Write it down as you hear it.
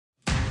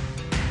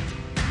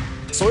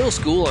Soil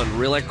School on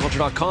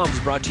RealAgriculture.com is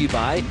brought to you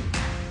by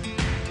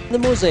the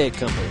Mosaic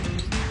Company.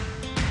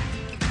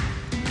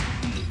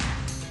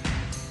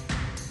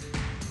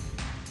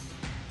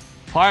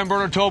 Hi, I'm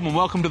Bernard Tobin.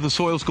 Welcome to the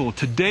Soil School.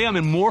 Today I'm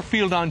in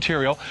Moorefield,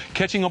 Ontario,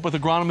 catching up with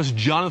agronomist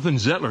Jonathan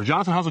Zettler.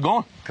 Jonathan, how's it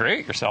going?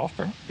 Great. Yourself,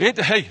 Bernard?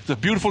 Hey, it's a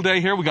beautiful day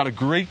here. We got a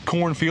great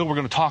cornfield. We're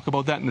going to talk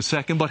about that in a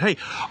second. But hey,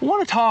 I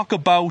want to talk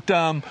about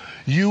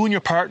you and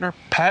your partner,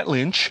 Pat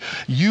Lynch.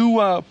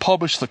 You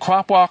publish the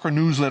Cropwalker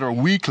newsletter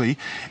weekly,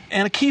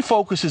 and a key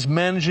focus is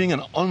managing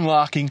and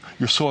unlocking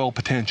your soil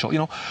potential. You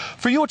know,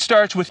 for you it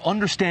starts with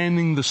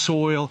understanding the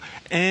soil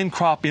and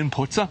crop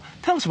inputs.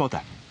 Tell us about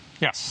that.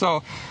 Yes.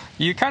 So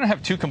you kind of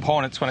have two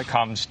components when it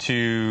comes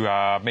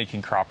to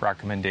making crop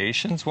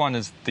recommendations. One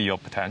is the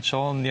yield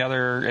potential, and the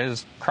other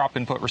is crop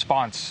input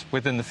response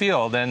within the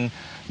field. And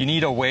you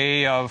need a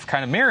way of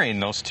kind of marrying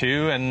those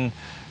two. And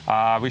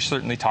we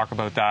certainly talk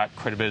about that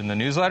quite a bit in the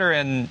newsletter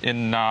and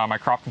in my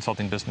crop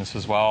consulting business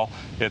as well.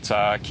 It's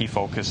a key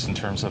focus in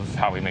terms of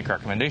how we make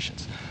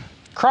recommendations.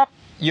 Crop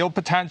yield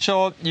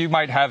potential, you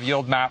might have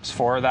yield maps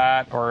for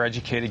that or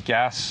educated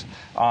guess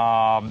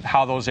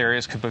how those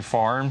areas could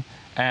perform.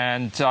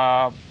 And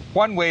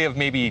one way of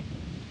maybe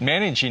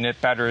managing it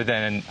better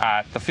than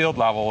at the field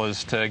level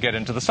is to get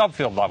into the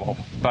subfield level.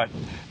 But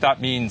that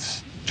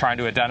means trying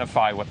to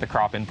identify what the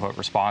crop input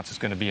response is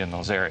going to be in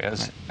those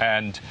areas.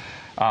 And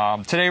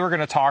today we're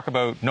going to talk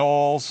about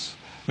knolls,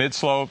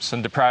 mid-slopes,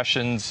 and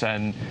depressions,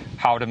 and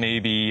how to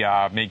maybe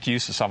make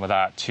use of some of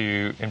that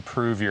to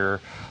improve your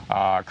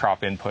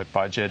crop input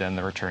budget and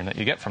the return that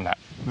you get from that.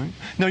 Right.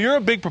 Now, you're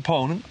a big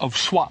proponent of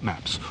SWAT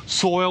maps,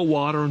 soil,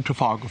 water, and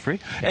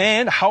topography,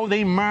 and how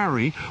they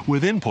marry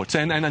with inputs.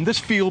 And this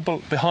field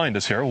behind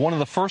us here, one of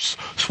the first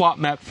SWAT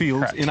map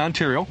fields Correct. in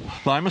Ontario,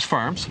 Luymes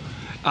Farms.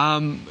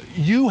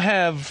 You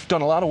have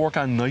done a lot of work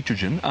on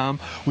nitrogen.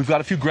 We've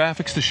got a few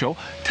graphics to show.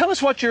 Tell us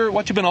what you've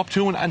been up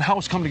to and how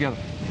it's come together.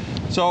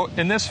 So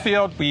in this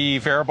field, we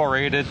variable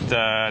rated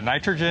the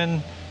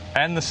nitrogen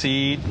and the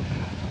seed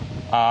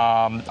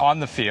on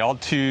the field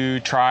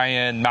to try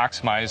and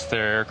maximize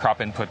their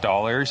crop input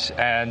dollars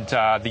and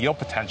the yield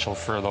potential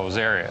for those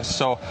areas.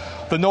 So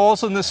the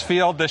knolls in this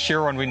field this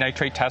year, when we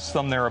nitrate test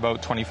them, they're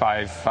about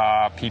 25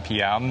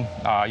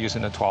 ppm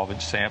using a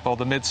 12-inch sample.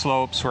 The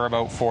mid-slopes were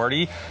about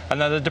 40,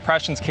 and then the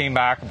depressions came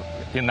back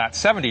in that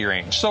 70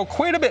 range. So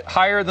quite a bit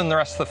higher than the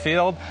rest of the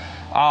field.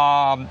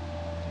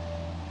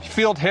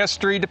 Field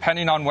history,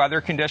 depending on weather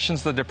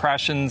conditions, the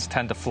depressions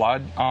tend to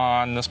flood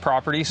on this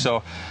property.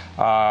 So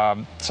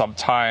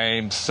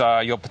sometimes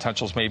yield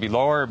potentials may be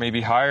lower,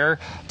 maybe higher.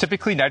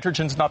 Typically,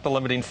 nitrogen's not the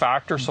limiting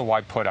factor, so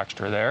why put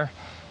extra there?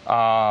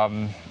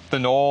 The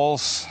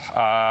knolls,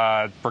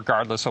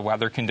 regardless of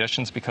weather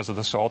conditions, because of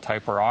the soil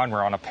type we're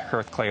on a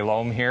earth clay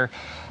loam here,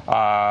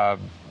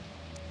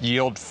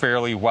 yield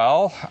fairly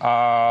well,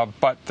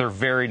 but they're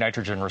very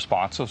nitrogen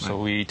responsive, so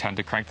we tend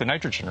to crank the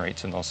nitrogen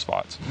rates in those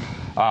spots.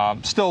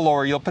 Still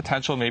lower yield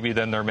potential maybe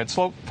than their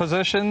mid-slope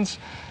positions,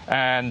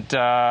 and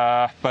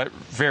but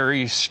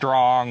very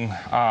strong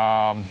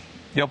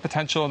yield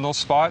potential in those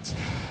spots.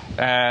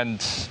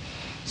 And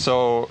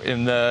so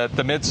in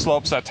the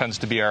mid-slopes, that tends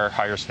to be our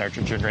highest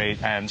nitrogen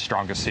rate and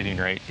strongest seeding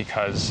rate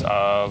because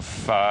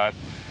of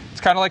it's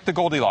kind of like the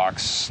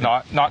Goldilocks,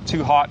 not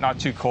too hot, not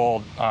too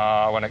cold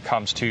when it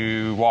comes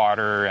to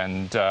water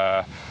and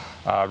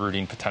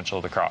rooting potential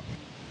of the crop.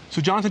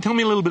 So Jonathan, tell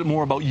me a little bit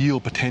more about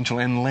yield potential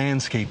and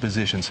landscape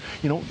positions.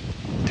 You know,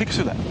 take us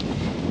through that.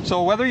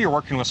 So whether you're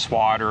working with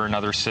SWAT or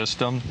another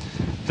system,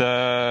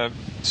 the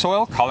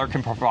soil color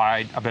can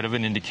provide a bit of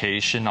an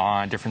indication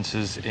on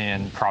differences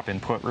in crop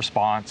input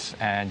response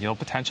and yield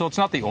potential. It's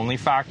not the only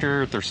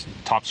factor. There's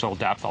topsoil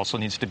depth also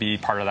needs to be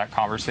part of that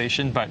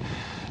conversation. But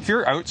if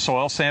you're out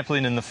soil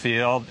sampling in the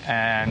field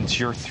and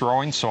you're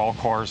throwing soil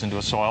cores into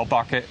a soil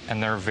bucket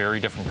and they're very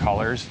different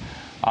colors,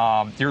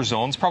 your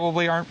zones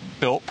probably aren't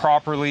built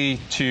properly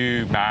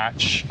to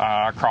match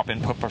crop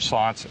input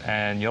response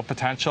and yield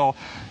potential,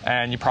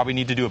 and you probably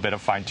need to do a bit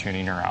of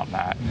fine-tuning around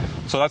that.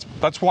 So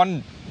that's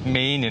one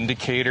main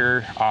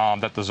indicator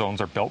that the zones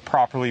are built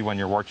properly when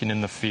you're working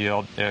in the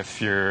field.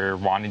 If you're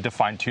wanting to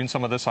fine-tune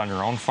some of this on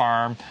your own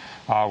farm,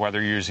 whether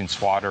you're using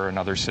SWAT or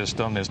another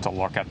system, is to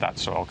look at that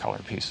soil color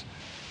piece.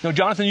 Now,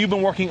 Jonathan, you've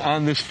been working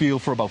on this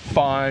field for about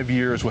 5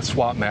 years with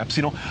SWAT maps.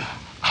 You know,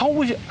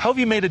 how have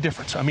you made a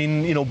difference? I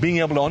mean, you know, being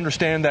able to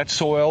understand that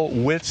soil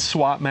with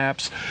SWAT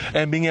maps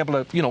and being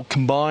able to, you know,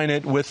 combine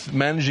it with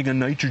managing a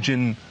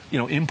nitrogen, you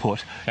know,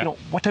 input. Yeah. You know,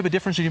 what type of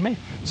difference have you made?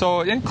 So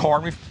in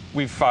corn,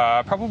 we've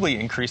probably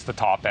increased the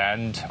top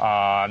end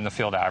on the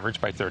field average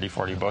by 30,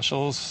 40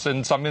 bushels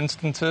in some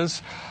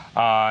instances.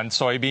 On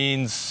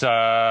soybeans,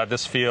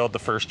 this field, the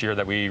first year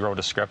that we wrote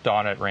a script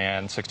on it,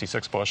 ran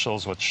 66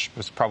 bushels, which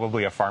was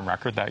probably a farm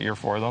record that year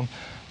for them.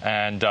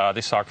 And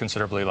they saw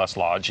considerably less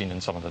lodging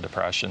in some of the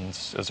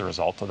depressions as a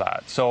result of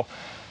that. So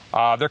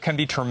there can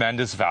be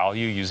tremendous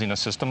value using a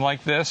system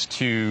like this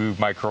to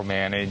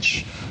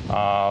micromanage,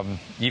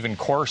 even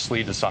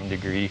coarsely to some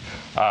degree,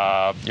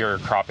 your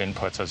crop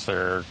inputs as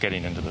they're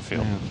getting into the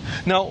field.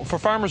 Now, for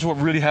farmers who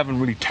really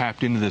haven't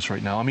tapped into this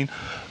right now, I mean,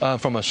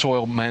 from a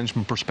soil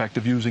management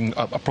perspective, using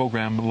a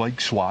program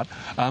like SWAT,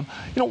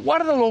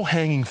 what are the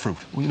low-hanging fruit?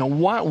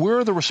 Where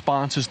are the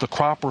responses, the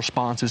crop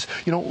responses?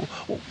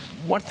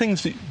 What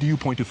things do you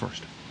point to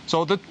first?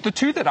 So the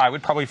two that I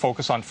would probably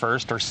focus on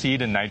first are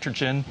seed and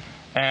nitrogen.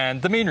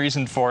 And the main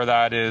reason for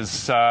that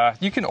is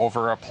you can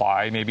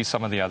over-apply maybe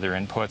some of the other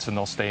inputs and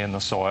they'll stay in the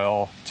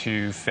soil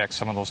to fix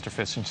some of those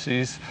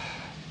deficiencies.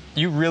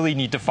 You really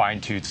need to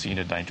fine-tune seed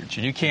and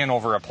nitrogen. You can't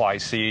over-apply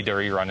seed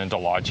or you run into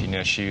lodging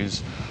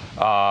issues.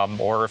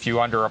 Or if you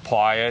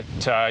under-apply it,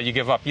 you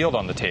give up yield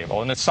on the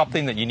table. And it's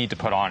something that you need to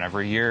put on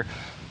every year.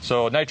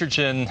 So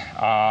nitrogen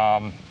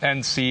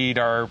and seed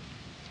are,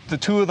 the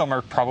two of them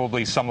are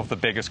probably some of the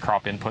biggest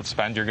crop input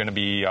spend you're going to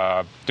be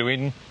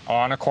doing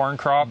on a corn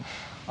crop.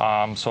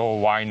 So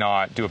why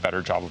not do a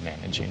better job of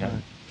managing it?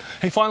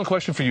 Hey, final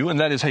question for you, and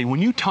that is, hey,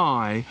 when you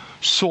tie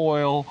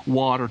soil,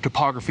 water,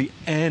 topography,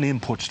 and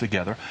inputs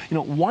together,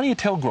 why do you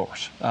tell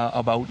growers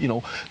about,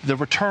 the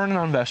return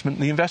on investment,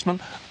 the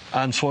investment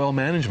on soil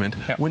management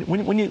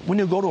when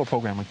you go to a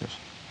program like this?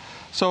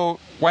 So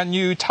when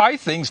you tie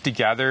things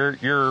together,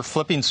 you're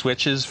flipping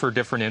switches for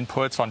different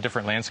inputs on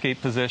different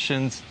landscape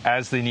positions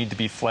as they need to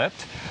be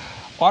flipped.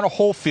 On a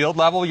whole field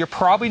level, you're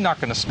probably not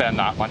going to spend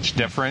that much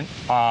different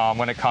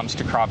when it comes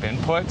to crop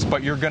inputs,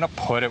 but you're going to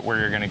put it where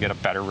you're going to get a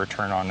better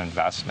return on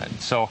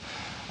investment. So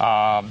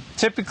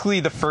typically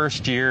the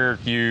first year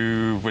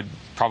you would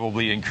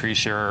probably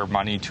increase your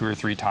money 2 or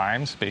 3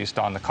 times based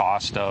on the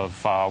cost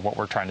of what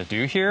we're trying to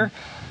do here.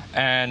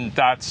 And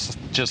that's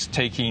just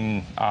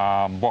taking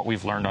what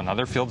we've learned on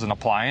other fields and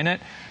applying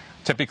it.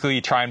 Typically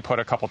try and put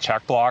a couple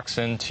check blocks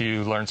in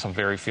to learn some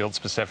very field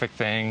specific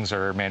things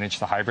or manage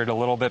the hybrid a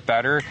little bit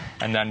better,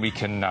 and then we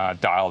can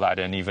dial that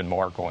in even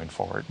more going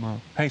forward.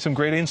 Wow. Hey, some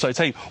great insights.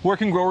 Hey, where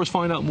can growers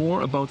find out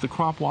more about the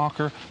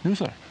CropWalker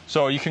newsletter?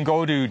 So you can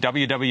go to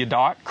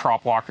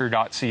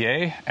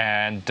www.cropwalker.ca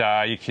and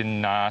you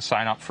can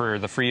sign up for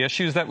the free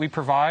issues that we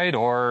provide,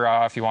 or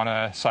if you want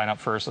to sign up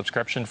for a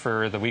subscription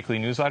for the weekly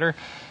newsletter,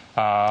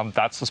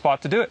 that's the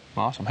spot to do it.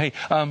 Awesome. Hey,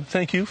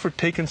 thank you for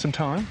taking some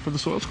time for the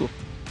Soil School.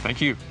 Thank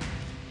you.